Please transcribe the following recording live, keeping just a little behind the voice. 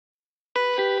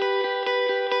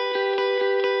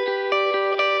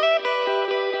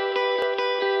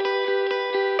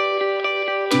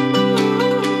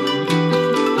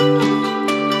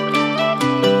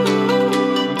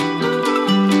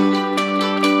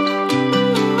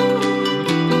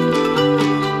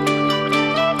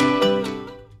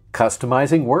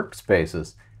Customizing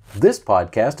Workspaces. This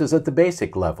podcast is at the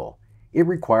basic level. It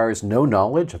requires no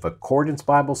knowledge of Accordance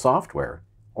Bible software,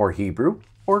 or Hebrew,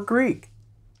 or Greek.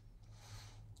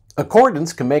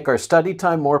 Accordance can make our study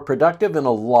time more productive in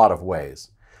a lot of ways.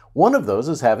 One of those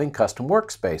is having custom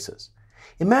workspaces.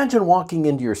 Imagine walking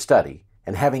into your study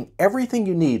and having everything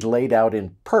you need laid out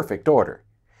in perfect order.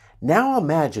 Now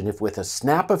imagine if with a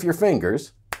snap of your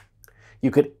fingers, you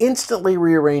could instantly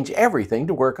rearrange everything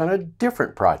to work on a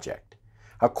different project.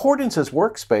 Accordance's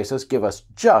workspaces give us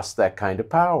just that kind of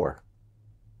power.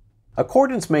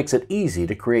 Accordance makes it easy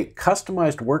to create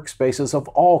customized workspaces of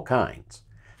all kinds.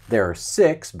 There are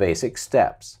 6 basic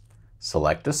steps.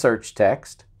 Select a search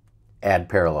text, add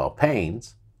parallel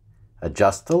panes,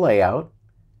 adjust the layout,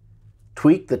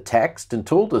 tweak the text and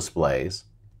tool displays,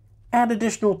 add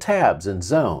additional tabs and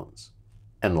zones,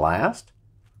 and last,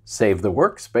 save the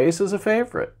workspace as a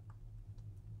favorite.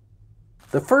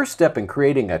 The first step in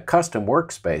creating a custom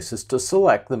workspace is to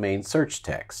select the main search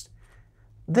text.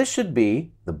 This should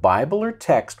be the Bible or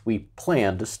text we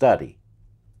plan to study.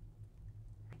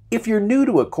 If you're new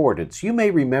to Accordance, you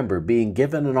may remember being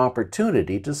given an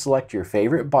opportunity to select your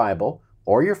favorite Bible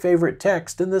or your favorite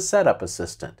text in the Setup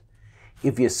Assistant.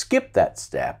 If you skip that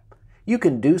step, you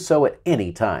can do so at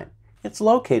any time. It's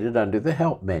located under the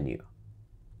Help menu.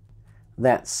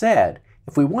 That said,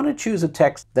 if we want to choose a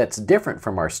text that's different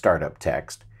from our startup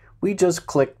text, we just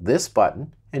click this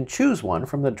button and choose one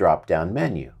from the drop-down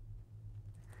menu.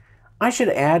 I should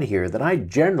add here that I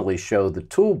generally show the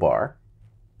toolbar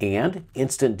and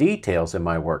instant details in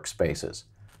my workspaces,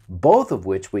 both of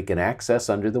which we can access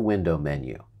under the window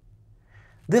menu.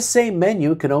 This same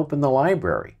menu can open the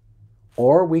library,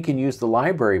 or we can use the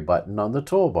library button on the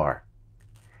toolbar.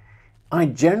 I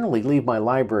generally leave my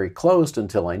library closed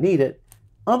until I need it.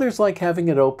 Others like having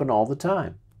it open all the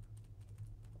time.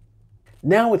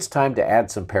 Now it's time to add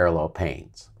some parallel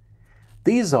panes.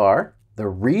 These are the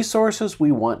resources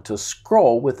we want to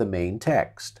scroll with the main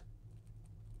text.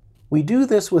 We do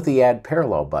this with the Add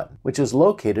Parallel button, which is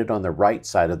located on the right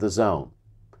side of the zone.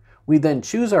 We then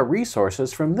choose our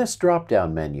resources from this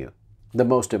drop-down menu. The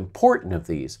most important of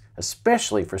these,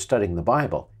 especially for studying the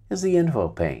Bible, is the Info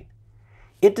pane.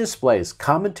 It displays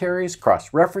commentaries,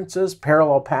 cross-references,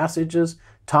 parallel passages,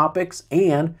 topics,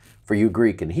 and, for you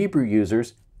Greek and Hebrew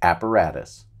users,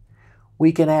 apparatus.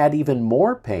 We can add even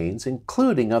more panes,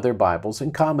 including other Bibles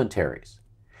and commentaries.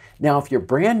 Now, if you're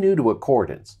brand new to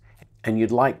Accordance and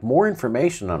you'd like more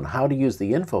information on how to use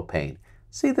the Info pane,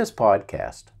 see this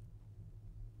podcast.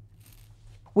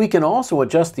 We can also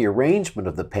adjust the arrangement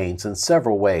of the panes in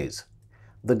several ways.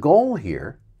 The goal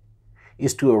here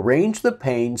is to arrange the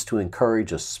panes to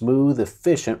encourage a smooth,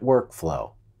 efficient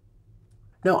workflow.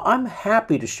 Now, I'm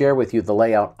happy to share with you the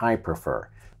layout I prefer,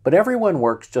 but everyone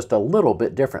works just a little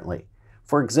bit differently.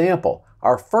 For example,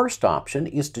 our first option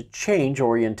is to change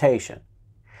orientation.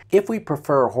 If we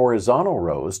prefer horizontal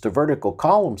rows to vertical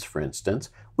columns, for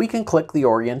instance, we can click the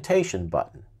Orientation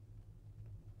button.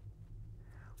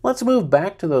 Let's move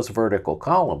back to those vertical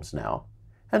columns now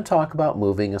and talk about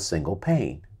moving a single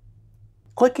pane.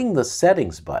 Clicking the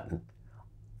Settings button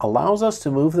allows us to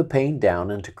move the pane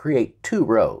down and to create 2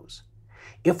 rows.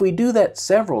 If we do that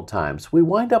several times, we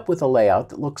wind up with a layout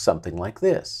that looks something like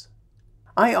this.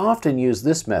 I often use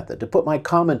this method to put my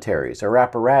commentaries or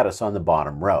apparatus on the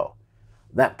bottom row.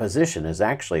 That position is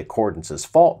actually Accordance's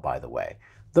fault, by the way,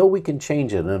 though we can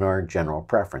change it in our general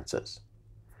preferences.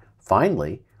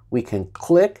 Finally, we can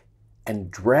click and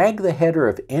drag the header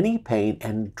of any pane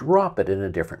and drop it in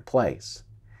a different place.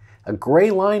 A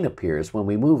gray line appears when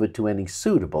we move it to any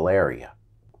suitable area.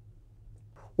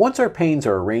 Once our panes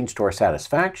are arranged to our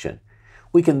satisfaction,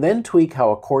 we can then tweak how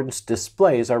Accordance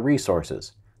displays our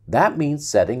resources. That means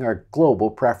setting our global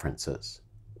preferences.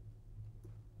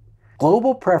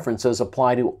 Global preferences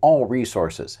apply to all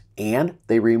resources, and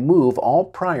they remove all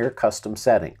prior custom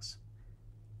settings.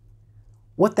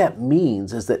 What that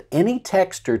means is that any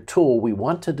text or tool we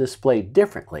want to display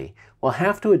differently will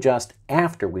have to adjust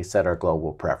after we set our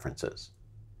global preferences.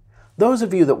 Those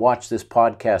of you that watch this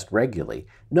podcast regularly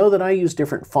know that I use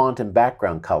different font and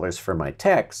background colors for my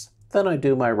texts than I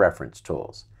do my reference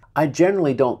tools. I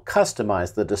generally don't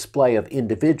customize the display of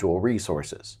individual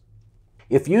resources.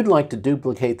 If you'd like to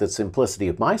duplicate the simplicity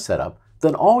of my setup,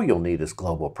 then all you'll need is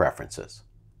global preferences.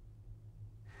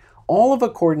 All of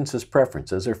Accordance's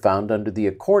preferences are found under the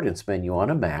Accordance menu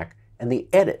on a Mac and the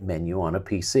Edit menu on a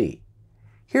PC.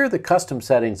 Here are the custom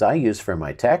settings I use for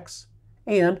my texts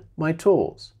and my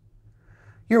tools.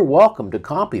 You're welcome to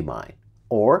copy mine,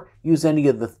 or use any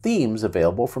of the themes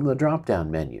available from the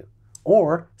drop-down menu,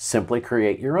 or simply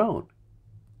create your own.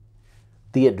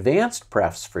 The advanced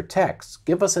prefs for text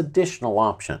give us additional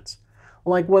options,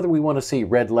 like whether we want to see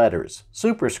red letters,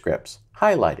 superscripts,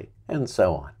 highlighting, and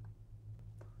so on.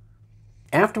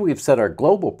 After we've set our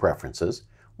global preferences,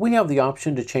 we have the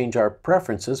option to change our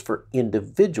preferences for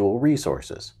individual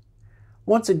resources.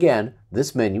 Once again,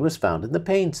 this menu is found in the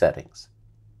pane settings.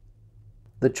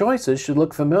 The choices should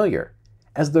look familiar,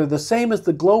 as they're the same as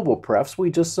the global prefs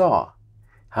we just saw.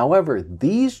 However,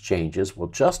 these changes will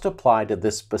just apply to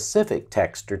this specific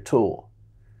text or tool.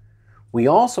 We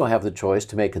also have the choice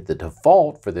to make it the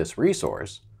default for this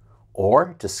resource,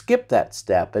 or to skip that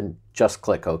step and just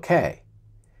click OK.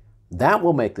 That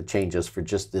will make the changes for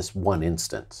just this one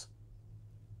instance.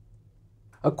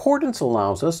 Accordance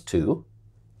allows us to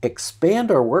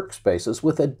expand our workspaces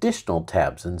with additional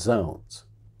tabs and zones.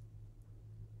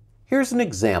 Here's an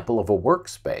example of a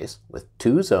workspace with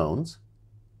 2 zones,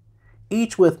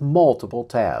 each with multiple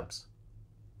tabs.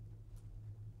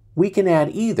 We can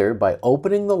add either by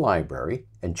opening the library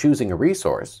and choosing a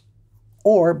resource,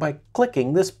 or by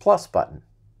clicking this plus button,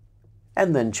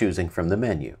 and then choosing from the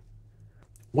menu.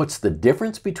 What's the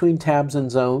difference between tabs and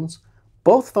zones?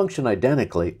 Both function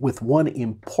identically with one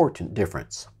important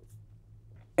difference.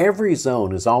 Every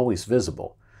zone is always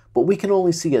visible, but we can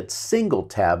only see a single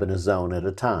tab in a zone at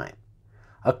a time.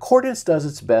 Accordance does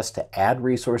its best to add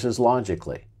resources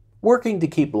logically, working to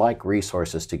keep like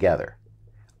resources together.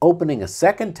 Opening a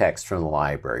second text from the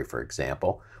library, for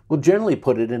example, will generally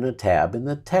put it in a tab in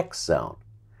the text zone,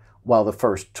 while the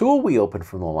first tool we open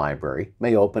from the library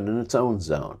may open in its own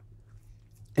zone.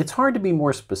 It's hard to be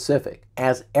more specific,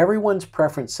 as everyone's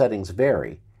preference settings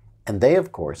vary, and they,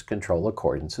 of course, control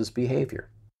Accordance's behavior.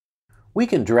 We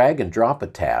can drag and drop a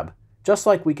tab, just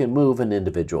like we can move an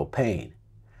individual pane.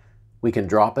 We can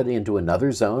drop it into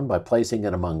another zone by placing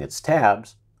it among its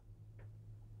tabs,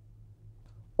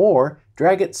 or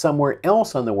drag it somewhere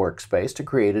else on the workspace to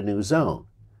create a new zone.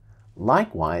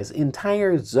 Likewise,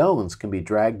 entire zones can be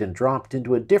dragged and dropped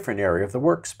into a different area of the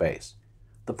workspace.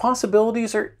 The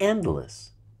possibilities are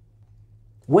endless.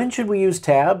 When should we use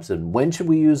tabs and when should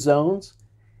we use zones?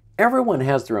 Everyone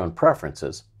has their own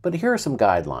preferences, but here are some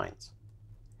guidelines.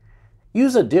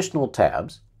 Use additional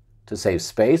tabs to save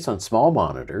space on small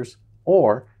monitors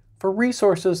or for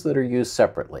resources that are used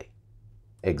separately.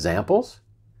 Examples: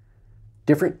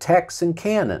 different texts and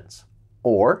canons,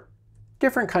 or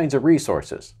different kinds of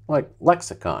resources like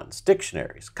lexicons,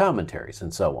 dictionaries, commentaries,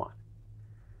 and so on.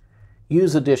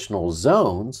 Use additional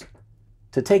zones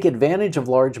to take advantage of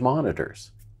large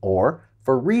monitors, or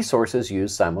for resources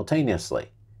used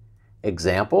simultaneously.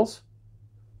 Examples?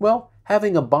 Well,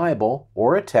 having a Bible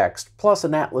or a text plus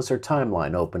an atlas or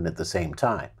timeline open at the same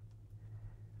time.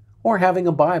 Or having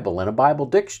a Bible and a Bible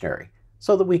dictionary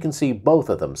so that we can see both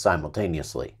of them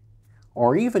simultaneously.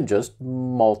 Or even just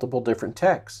multiple different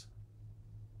texts.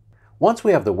 Once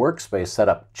we have the workspace set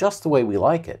up just the way we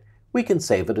like it, we can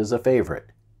save it as a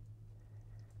favorite.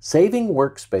 Saving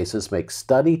workspaces makes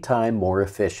study time more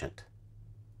efficient.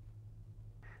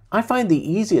 I find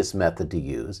the easiest method to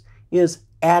use is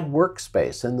Add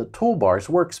Workspace in the Toolbar's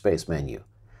Workspace menu,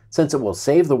 since it will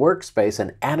save the workspace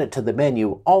and add it to the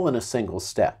menu all in a single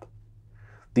step.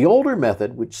 The older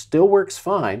method, which still works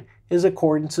fine, is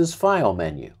Accordance's File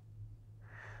menu.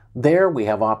 There we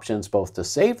have options both to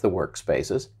save the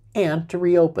workspaces and to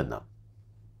reopen them.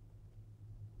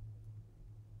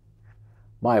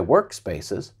 My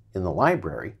Workspaces in the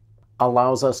library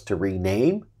allows us to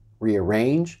rename,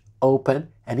 rearrange, open,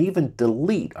 and even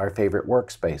delete our favorite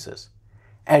workspaces.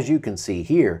 As you can see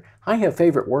here, I have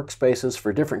favorite workspaces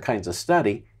for different kinds of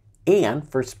study and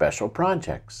for special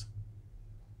projects.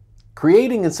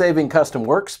 Creating and saving custom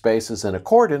workspaces in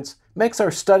Accordance makes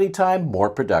our study time more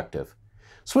productive.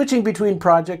 Switching between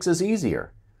projects is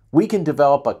easier. We can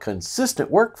develop a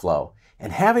consistent workflow,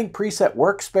 and having preset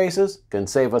workspaces can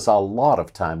save us a lot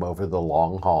of time over the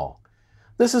long haul.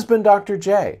 This has been Dr.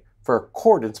 J for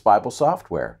Accordance Bible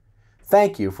Software.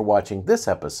 Thank you for watching this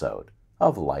episode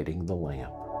of Lighting the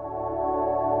Lamp.